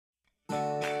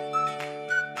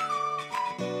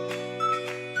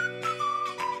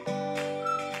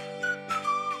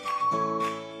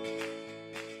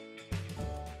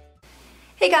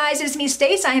Hey guys, it's me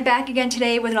Stace. I am back again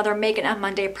today with another Make It on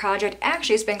Monday project.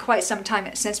 Actually, it's been quite some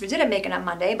time since we did a Make It on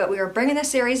Monday, but we are bringing the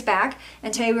series back,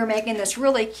 and today we're making this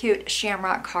really cute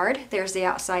shamrock card. There's the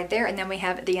outside there, and then we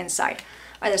have the inside.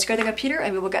 All right, let's go to the computer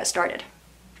and we will get started.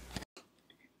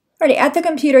 Alrighty, at the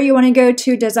computer you want to go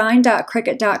to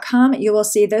design.cricut.com. You will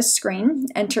see this screen.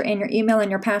 Enter in your email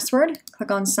and your password. Click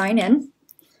on Sign In.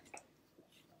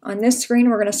 On this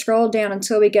screen, we're going to scroll down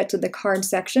until we get to the card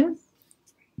section.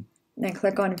 Then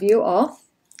click on View All.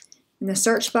 In the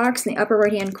search box in the upper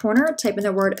right hand corner, type in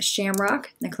the word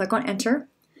Shamrock, then click on Enter.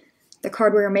 The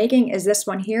card we are making is this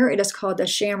one here. It is called the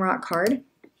Shamrock card.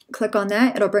 Click on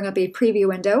that. It'll bring up a preview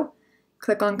window.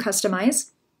 Click on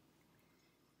Customize.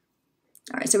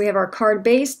 Alright, so we have our card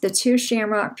base, the 2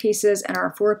 shamrock pieces, and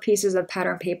our 4 pieces of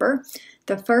pattern paper.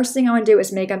 The first thing I want to do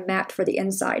is make a mat for the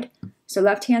inside. So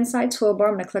left hand side toolbar,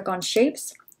 I'm going to click on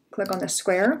Shapes, click on the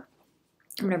square.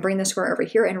 I'm going to bring the square over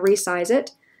here and resize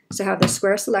it. So I have the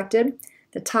square selected.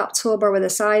 The top toolbar where the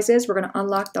size is, we're going to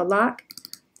unlock the lock.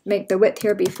 Make the width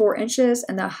here be 4 inches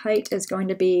and the height is going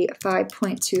to be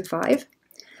 5.25.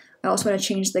 I also want to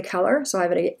change the color, so I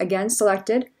have it again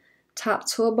selected. Top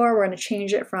toolbar, we're going to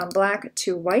change it from black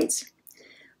to white.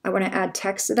 I want to add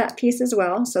text to that piece as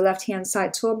well. So left hand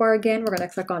side toolbar again, we're going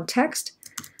to click on text.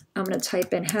 I'm going to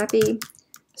type in Happy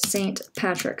St.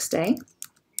 Patrick's Day.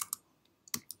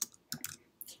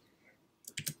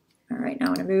 Alright, now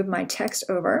I'm going to move my text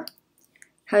over.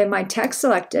 Having my text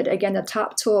selected, again the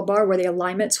top toolbar where the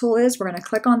alignment tool is, we're going to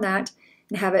click on that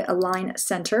and have it align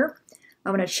center.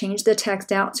 I'm going to change the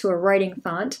text out to a writing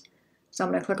font. So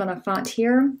I'm going to click on the font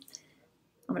here.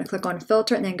 I'm going to click on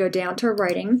Filter and then go down to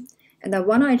Writing. And the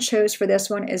one I chose for this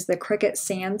one is the Cricut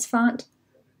Sans font.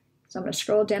 So I'm going to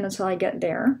scroll down until I get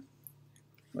there,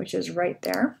 which is right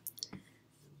there.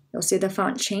 You'll see the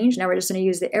font change. Now we're just going to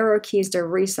use the arrow keys to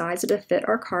resize it to fit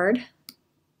our card.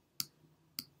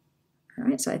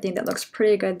 Alright, so I think that looks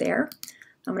pretty good there.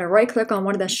 I'm going to right click on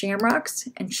one of the shamrocks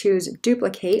and choose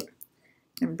Duplicate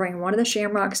and bring one of the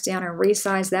shamrocks down and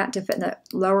resize that to fit in the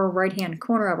lower right hand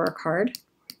corner of our card.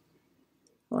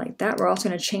 Like that. We're also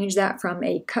going to change that from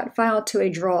a cut file to a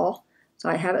draw. So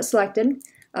I have it selected.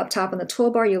 Up top on the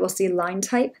toolbar you will see Line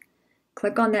Type.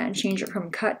 Click on that and change it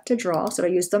from cut to draw, so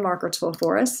it'll use the marker tool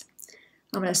for us.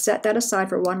 I'm going to set that aside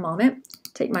for one moment.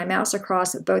 Take my mouse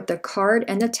across both the card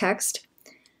and the text.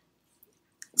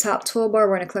 Top toolbar,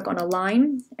 we're going to click on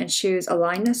Align and choose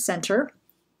Align to Center.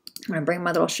 I'm going to bring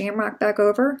my little shamrock back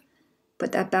over,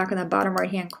 put that back in the bottom right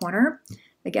hand corner.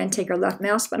 Again, take your left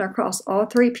mouse button across all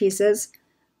 3 pieces.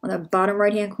 On the bottom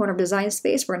right hand corner of Design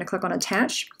Space, we're going to click on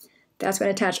Attach. That's going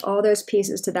to attach all those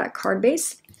pieces to that card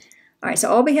base. Alright,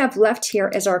 so all we have left here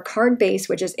is our card base,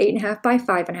 which is 8.5 by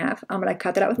 5.5. I'm going to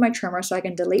cut that out with my trimmer so I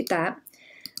can delete that.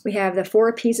 We have the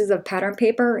 4 pieces of pattern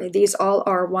paper. These all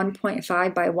are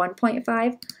 1.5 by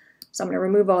 1.5. So I'm going to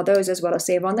remove all those as well to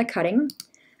save on the cutting.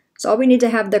 So all we need to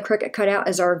have the Cricut cut out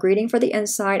is our greeting for the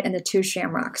inside and the 2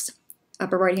 shamrocks.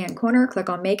 Upper right hand corner,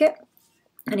 click on Make It.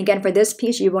 And again, for this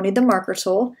piece, you will need the marker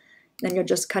tool. Then you'll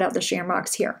just cut out the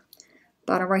shamrocks here.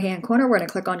 Bottom right hand corner, we're going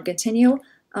to click on Continue.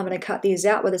 I'm going to cut these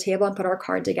out with a table and put our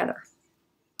card together.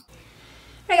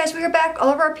 Hey guys, we are back. All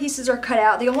of our pieces are cut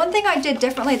out. The one thing I did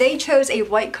differently, they chose a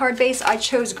white card base. I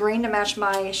chose green to match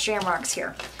my shamrocks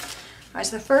here. Alright,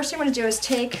 so the first thing I'm going to do is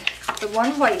take the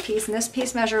one white piece, and this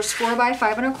piece measures 4 by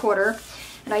 5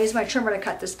 1/4, and I use my trimmer to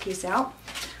cut this piece out.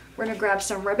 We're going to grab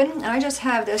some ribbon, and I just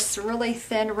have this really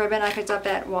thin ribbon I picked up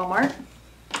at Walmart.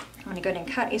 I'm going to go ahead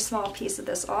and cut a small piece of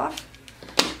this off,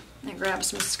 and grab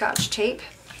some Scotch tape.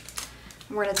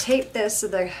 We're going to tape this to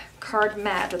the card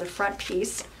mat, or the front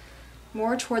piece,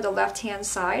 more toward the left-hand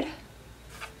side.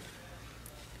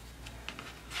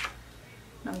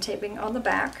 I'm taping on the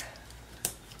back.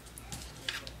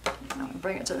 I'm going to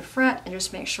bring it to the front and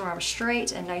just make sure I'm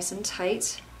straight and nice and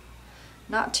tight.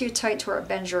 Not too tight to where it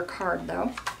bends your card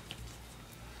though.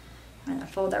 I'm going to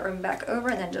fold that ribbon back over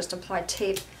and then just apply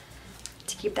tape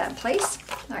to keep that in place.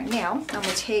 Alright, now I'm going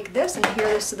to take this and adhere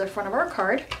this to the front of our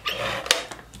card.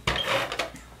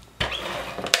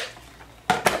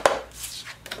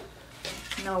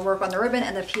 And I'll work on the ribbon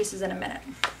and the pieces in a minute.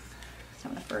 So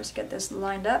I'm going to first get this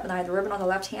lined up, and I have the ribbon on the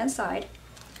left-hand side.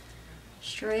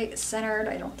 Straight, centered.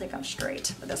 I don't think I'm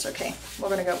straight, but that's okay. We're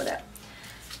going to go with it.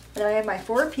 Then I have my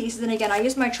 4 pieces, and again, I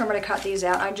used my trimmer to cut these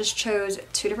out. I just chose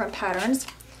 2 different patterns.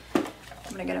 I'm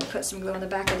going to go and put some glue on the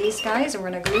back of these guys, and we're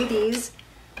going to glue these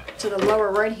to the lower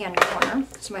right-hand corner.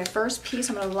 So my first piece,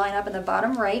 I'm going to line up in the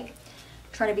bottom right,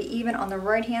 try to be even on the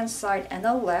right-hand side and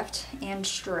the left, and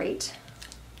straight.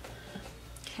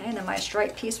 Okay, and then my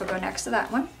stripe piece will go next to that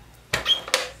one.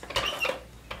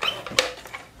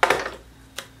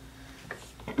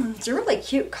 It's a really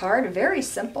cute card, very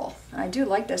simple. I do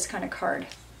like this kind of card.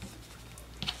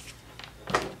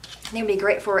 I think it would be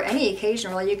great for any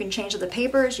occasion, really. You can change the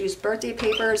papers, use birthday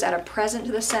papers, add a present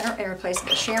to the center, and replace it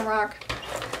with a shamrock.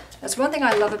 That's one thing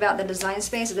I love about the design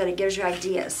space, is that it gives you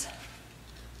ideas.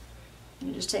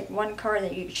 You just take one card and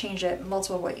then you can change it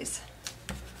multiple ways.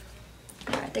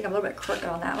 I think I'm a little bit crooked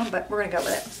on that one, but we're going to go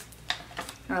with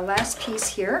it. Our last piece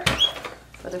here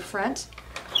for the front.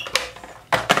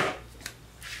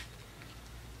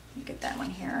 Get that one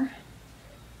here.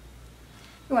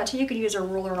 If you want to, you could use a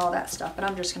ruler and all that stuff, but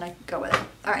I'm just going to go with it.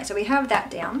 All right, so we have that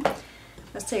down.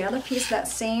 Let's take another piece of that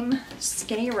same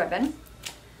skinny ribbon,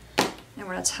 and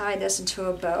we're going to tie this into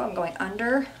a bow. I'm going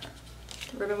under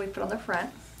the ribbon we put on the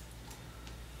front,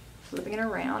 flipping it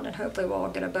around, and hopefully we'll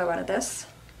get a bow out of this.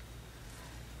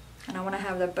 And I want to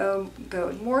have the bow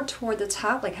go more toward the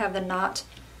top, like have the knot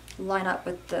line up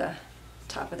with the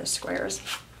top of the squares.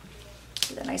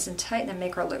 Get that nice and tight, and then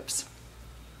make our loops.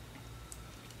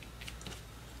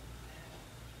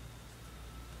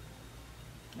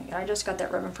 And again, I just got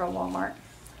that ribbon from Walmart.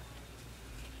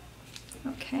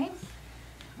 Okay,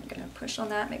 I'm going to push on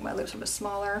that, make my loops a bit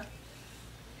smaller,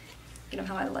 get them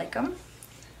how I like them.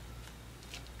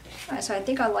 All right, so I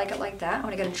think I like it like that. I'm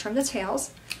going to go and trim the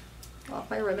tails off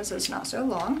my ribbon so it's not so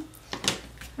long.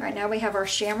 All right, now we have our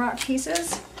shamrock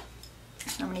pieces.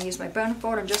 I'm going to use my bone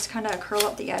folder and just kind of curl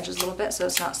up the edges a little bit so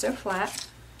it's not so flat.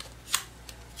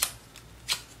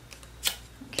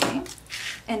 Okay,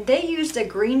 and they used a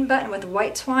green button with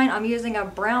white twine. I'm using a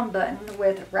brown button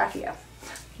with raffia.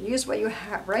 Use what you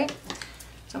have, right?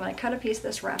 So I'm going to cut a piece of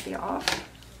this raffia off.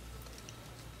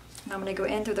 And I'm going to go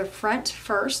in through the front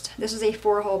first. This is a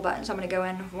 4-hole button, so I'm going to go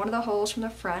in one of the holes from the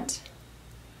front,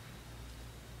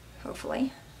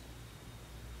 hopefully.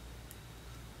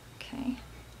 Okay.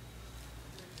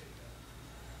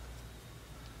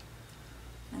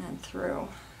 And then through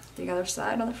the other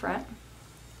side on the front.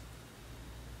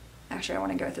 Actually, I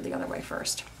want to go through the other way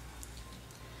first.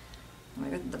 I'm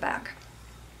going to go through the back.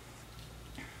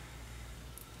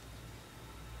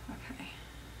 Okay.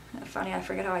 Funny, I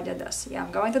forget how I did this. Yeah,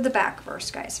 I'm going through the back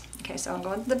first, guys. Okay, so I'm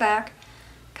going through the back,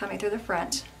 coming through the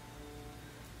front,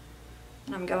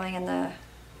 and I'm going in the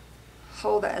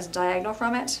hole that is diagonal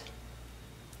from it.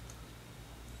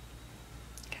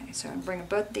 Okay, so I'm bringing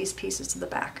both these pieces to the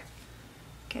back.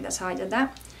 Okay, that's how I did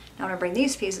that. Now I'm going to bring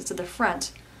these pieces to the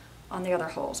front on the other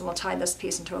holes, and we'll tie this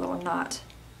piece into a little knot.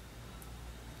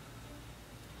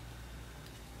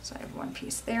 So I have one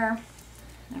piece there,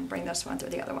 and bring this one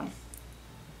through the other one.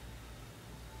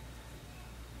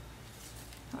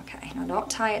 Okay, now don't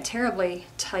tie it terribly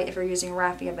tight if you're using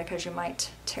raffia because you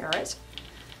might tear it.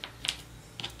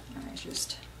 Alright,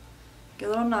 just get a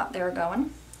little knot there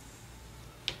going.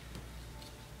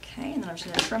 Okay, and then I'm just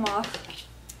going to trim off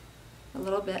a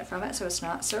little bit from it so it's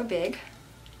not so big.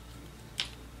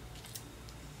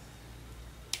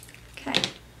 Okay,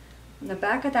 on the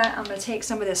back of that I'm going to take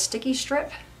some of this sticky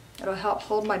strip. It'll help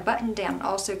hold my button down and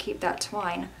also keep that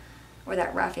twine or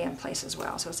that raffia in place as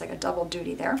well. So it's like a double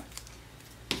duty there.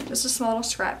 Just a small little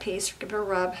scrap piece, give it a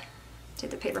rub,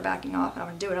 take the paper backing off, and I'm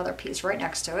going to do another piece right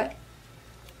next to it.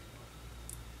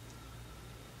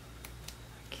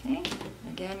 Okay,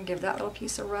 again, give that little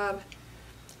piece a rub,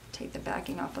 take the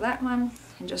backing off of that one,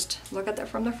 and just look at that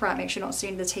from the front, make sure you don't see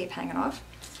any of the tape hanging off.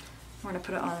 We're going to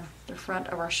put it on the front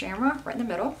of our shamrock, right in the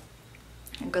middle,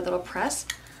 and good little press.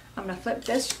 I'm going to flip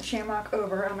this shamrock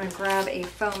over, I'm going to grab a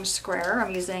foam square.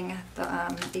 I'm using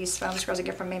these foam squares I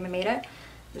get from Made It.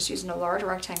 Just using a large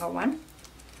rectangle one.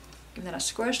 Give that a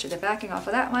squish to the backing off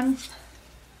of that one.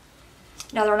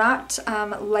 Now they're not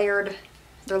layered,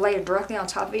 they're laid directly on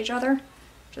top of each other,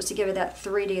 just to give it that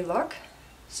 3D look.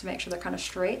 So make sure they're kind of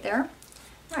straight there.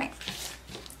 All right.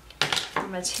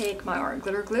 I'm going to take my art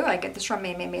glitter glue. I get this from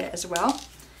Made It as well.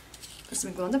 Put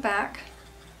some glue in the back.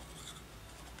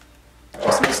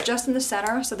 Just in the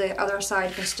center so the other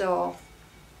side can still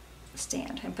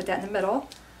stand. And put that in the middle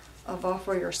of all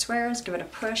 4 of your squares. Give it a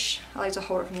push. I like to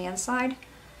hold it from the inside.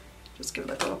 Just give it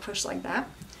a little push like that.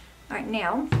 All right,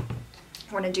 now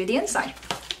we're going to do the inside.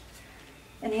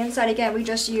 And the inside, again, we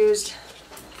just used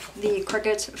the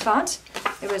Cricut font.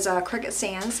 It was Cricut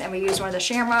Sans, and we used one of the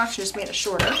shamrocks, just made it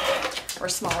shorter or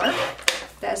smaller.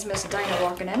 That is Miss Dinah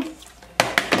walking in.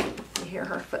 You hear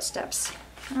her footsteps.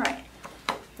 All right,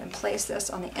 then place this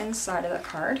on the inside of the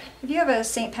card. If you have a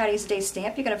St. Patty's Day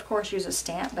stamp, you can of course use a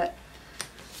stamp, but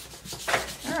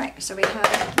all right, so we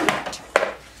have that.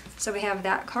 So we have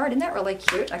that card. Isn't that really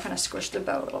cute? I kind of squished the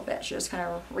bow a little bit. Just kind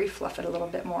of refluff it a little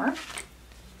bit more.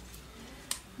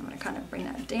 I'm going to kind of bring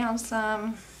that down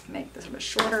some, make this a bit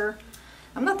shorter.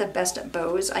 I'm not the best at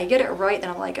bows. I get it right, then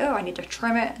I'm like, oh, I need to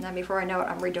trim it, and then before I know it,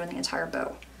 I'm redoing the entire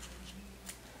bow.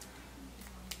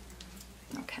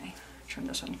 Okay, trim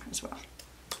this one as well.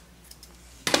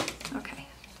 Okay.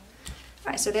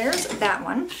 All right, so there's that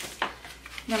one.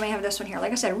 Then we have this one here.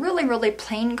 Like I said, really, really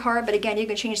plain card, but again, you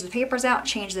can change the papers out,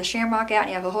 change the shamrock out, and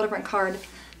you have a whole different card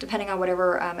depending on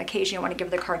whatever occasion you want to give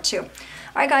the card to. All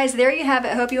right, guys, there you have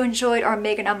it. I hope you enjoyed our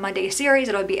Making on Monday series.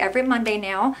 It'll be every Monday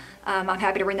now. I'm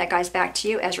happy to bring that, guys, back to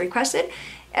you as requested.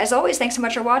 As always, thanks so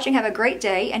much for watching. Have a great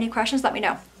day. Any questions, let me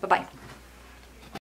know. Bye-bye.